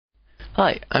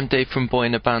Hi, I'm Dave from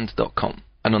boyinaband.com,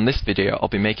 and on this video I'll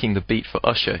be making the beat for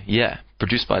Usher, yeah,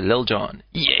 produced by Lil Jon.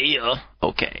 Yeah!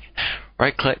 Okay.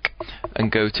 Right click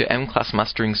and go to M-Class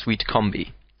Mastering Suite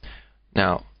Combi.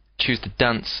 Now, choose the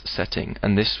dance setting,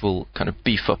 and this will kind of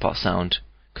beef up our sound,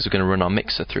 because we're going to run our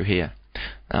mixer through here.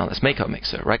 Now let's make our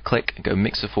mixer. Right click and go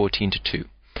mixer 14 to 2.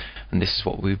 And this is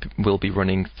what we will be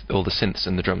running all the synths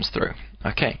and the drums through.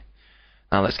 Okay.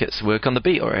 Now let's get to work on the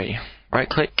beat already. Right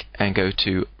click and go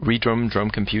to ReDrum Drum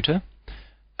Computer,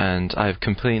 and I've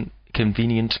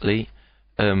conveniently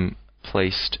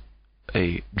placed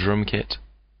a drum kit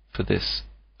for this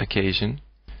occasion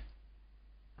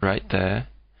right there.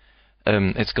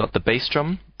 It's got the bass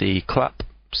drum, the clap,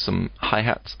 some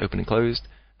hi-hats open and closed,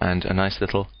 and a nice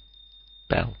little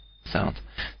bell sound.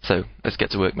 So let's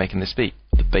get to work making this beat.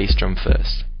 The bass drum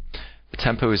first. The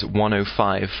tempo is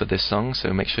 105 for this song,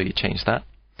 so make sure you change that.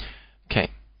 Okay,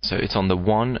 so it's on the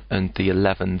 1 and the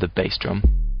 11, the bass drum.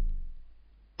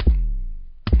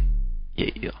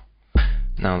 Yeah.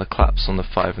 Now the claps on the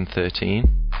 5 and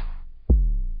 13.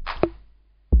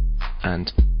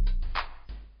 And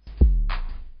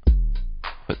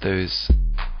put those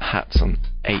hats on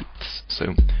 8s,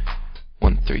 so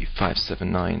 1, 3, 5, 7,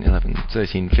 9, 11,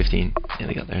 13, 15,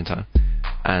 nearly got there in time.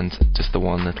 And just the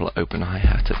one little open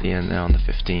hi-hat at the end there on the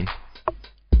 15.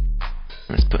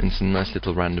 Let's put in some nice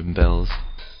little random bells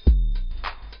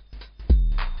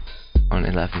on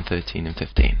 11, 13 and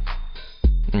 15.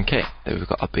 Okay, there we've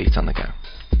got our beat on the go.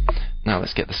 Now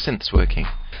let's get the synths working.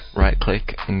 Right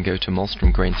click and go to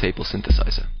Malstrom Grain Table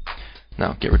Synthesizer.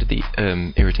 Now get rid of the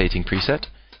irritating preset,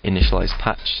 initialize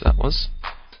patch that was.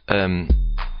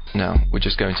 Now we're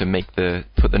just going to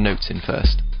put the notes in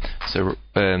first. So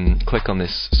click on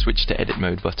this switch to edit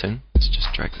mode button. Let's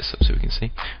just drag this up so we can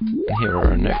see. And here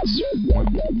are our notes.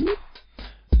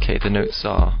 Okay, the notes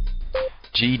are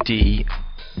G, D,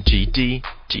 G, D,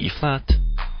 G flat,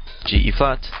 G, E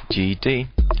flat, G, D.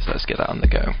 So let's get that on the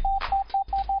go.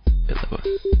 A bit lower.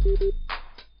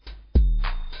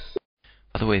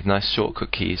 By the way, nice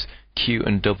shortcut keys, Q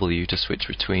and W to switch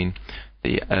between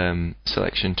the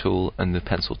selection tool and the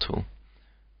pencil tool.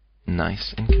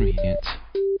 Nice and convenient.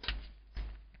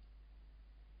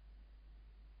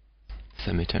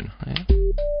 Semitone higher.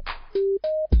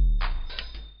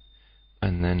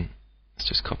 And then let's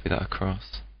just copy that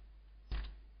across.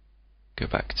 Go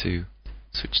back to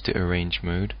switch to arrange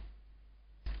mode.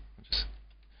 Just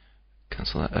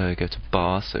cancel that, go to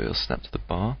bar so it'll snap to the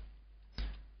bar.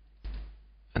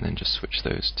 And then just switch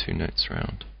those two notes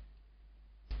around.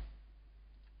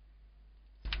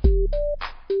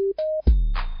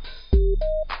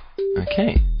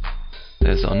 Okay,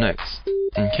 there's our notes.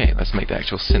 Okay, let's make the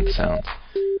actual synth sound.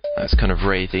 That's kind of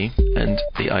wraithy, and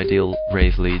the ideal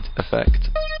rave lead effect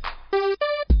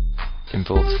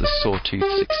involves the Sawtooth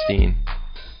 16.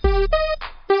 Let's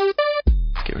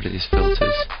get rid of these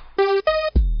filters.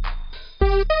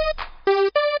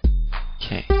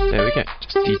 Okay, there we go.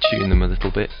 Just detune them a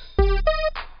little bit.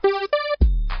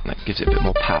 That gives it a bit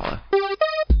more power.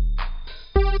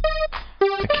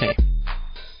 Okay.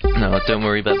 Now don't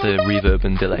worry about the reverb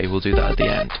and delay, we'll do that at the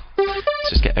end. Let's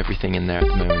just get everything in there at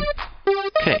the moment.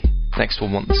 Okay, next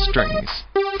we'll want the strings.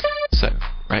 So,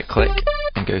 right click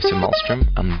and go to Malstrom.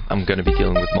 I'm going to be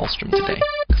dealing with Malstrom today,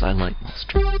 because I like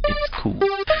Malstrom, it's cool.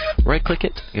 Right click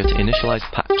it, go to initialize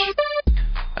patch.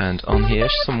 And on here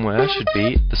somewhere should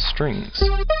be the strings.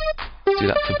 Do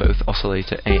that for both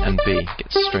oscillator A and B,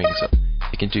 get strings up.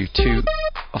 You can do 2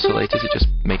 oscillators, it just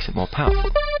makes it more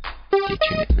powerful.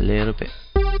 Detune it a little bit.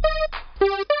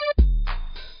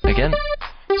 Again,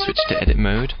 switch to edit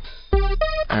mode,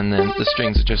 and then the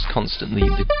strings are just constantly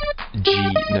the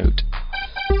G note.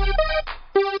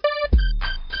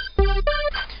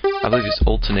 I believe it's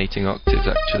alternating octaves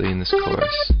actually in this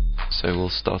chorus, so we'll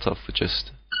start off with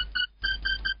just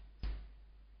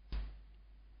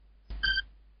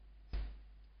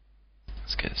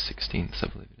let's get 16ths, I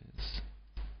believe it is.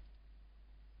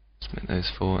 Split those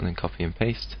 4 and then copy and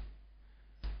paste.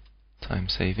 Time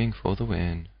saving for the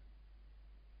win.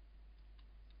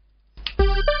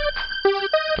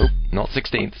 Oh, not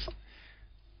 16ths.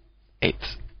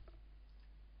 8ths.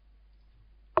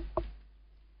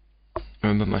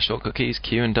 Remember my shortcut keys,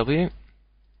 Q and W.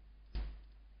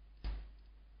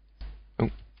 Oh.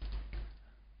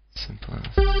 Simple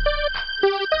as.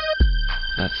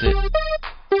 That's it.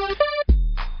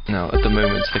 Now, at the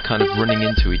moment, they're kind of running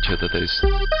into each other, those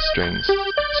strings.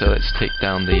 So let's take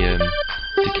down the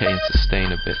decay and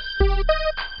sustain a bit.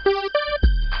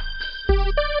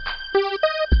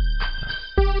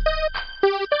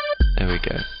 There we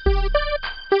go.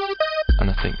 And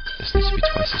I think this needs to be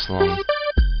twice as long,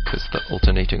 because the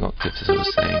alternating octaves, as I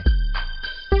was saying.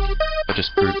 I'll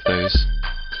just group those,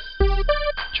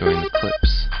 join the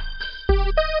clips,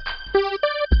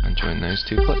 and join those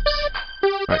two clips.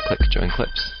 Right click, join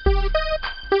clips.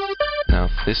 Now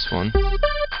for this one,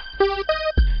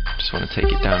 just want to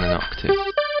take it down an octave.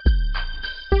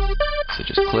 So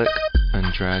just click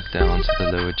and drag down to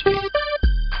the lower G.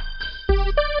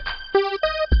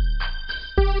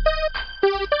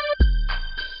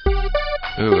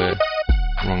 Ooh,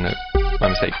 wrong note. My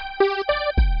mistake.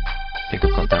 I think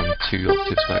I've gone down 2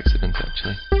 octaves by accident,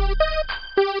 actually.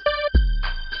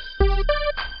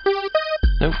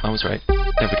 Nope, I was right.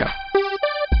 There we go.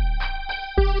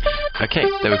 Okay,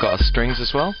 there we've got our strings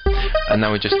as well. And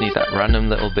now we just need that random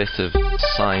little bit of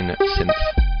sine synth.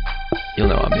 You'll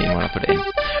know what I mean when I put it in.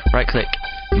 Right click,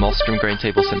 Malstrom grain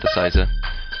table synthesizer.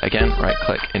 Again, right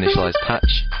click, initialize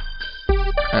patch.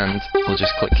 And we'll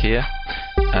just click here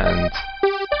and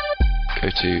go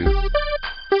to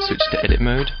switch to edit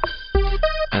mode.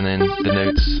 And then the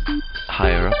notes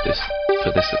higher up this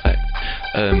for this effect.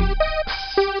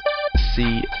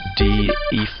 C, D,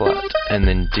 E flat, and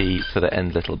then D for the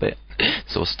end little bit.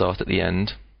 So we'll start at the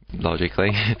end,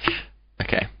 logically.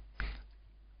 Okay.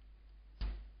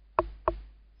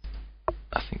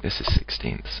 I think this is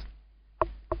 16ths.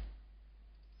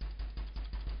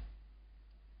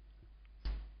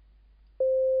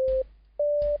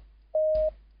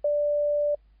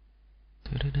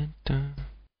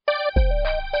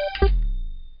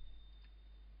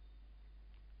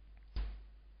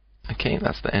 Okay,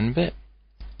 that's the end bit.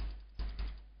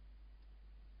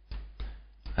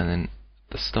 And then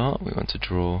at the start we want to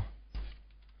draw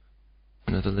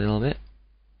another little bit.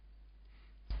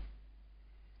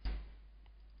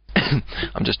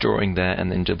 I'm just drawing there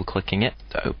and then double clicking it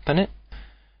to open it.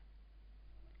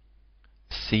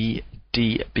 C,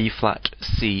 D, B flat,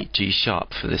 C, G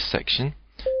sharp for this section.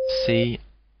 C,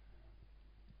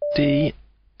 D,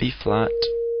 B flat,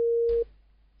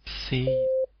 C,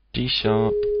 G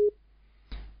sharp.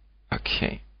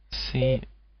 Okay, C,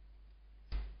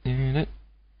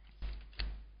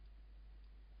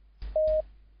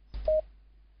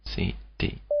 C,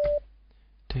 D.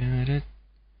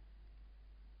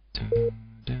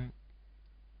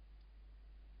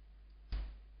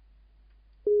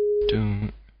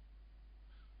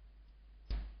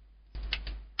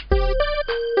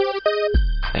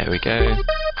 There we go.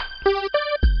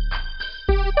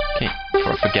 Okay,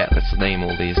 before I forget, let's name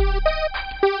all these. So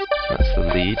that's the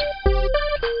lead.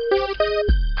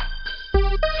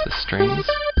 That's the strings.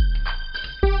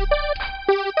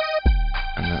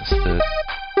 And that's the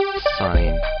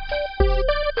sine.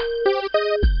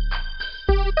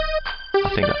 I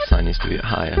think that sine needs to be a bit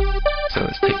higher. So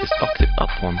let's take this octave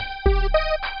up one.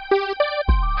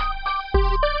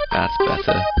 That's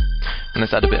better. And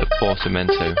let's add a bit of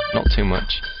portamento, not too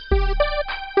much.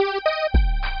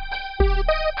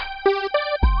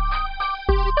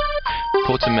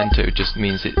 Portamento just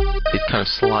means it kind of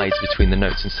slides between the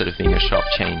notes instead of being a sharp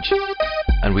change.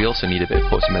 And we also need a bit of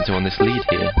portamento on this lead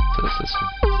here. So that's this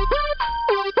one.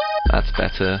 That's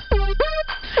better.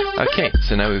 Okay,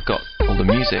 so now we've got all the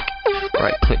music.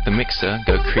 Right click the mixer,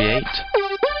 go create,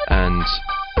 and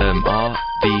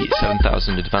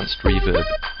RV7000 advanced reverb.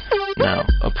 Now,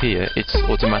 up here, it's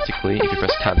automatically, if you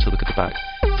press tab to look at the back,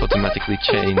 it's automatically it's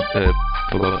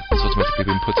automatically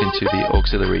been put into the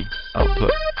auxiliary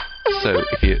output. So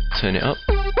if you turn it up,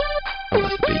 oh,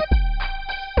 that's the beat.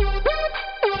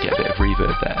 You get a bit of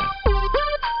reverb there.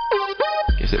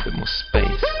 Gives it a bit more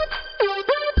space.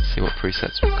 Let's see what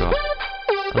presets we've got.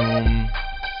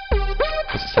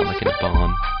 Does it sound like in a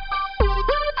barn?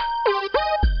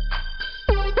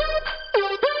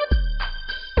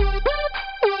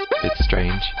 Bit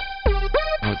strange.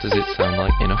 What does it sound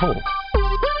like in a hall?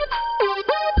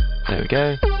 There we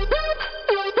go.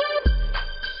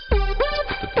 Let's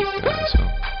put the beat there as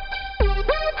well.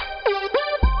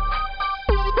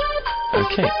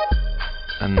 Okay.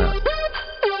 And that.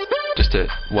 Just to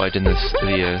widen the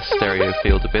stereo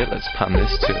field a bit, let's pan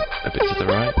this to a bit to the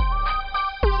right.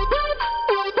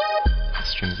 The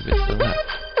strings a bit to the left.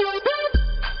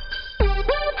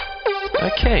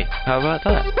 Okay, how about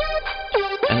that?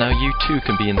 And now you too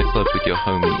can be in the club with your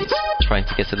homies, trying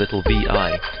to get a little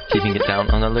VI, keeping it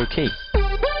down on a low key.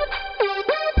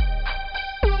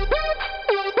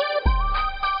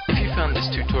 If you found this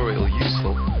tutorial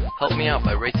useful, help me out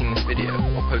by rating this video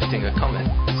or posting a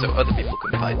comment so other people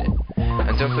can find it.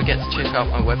 And don't forget to check out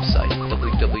my website,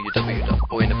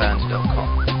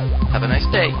 www.boyinaband.com. Have a nice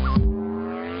day!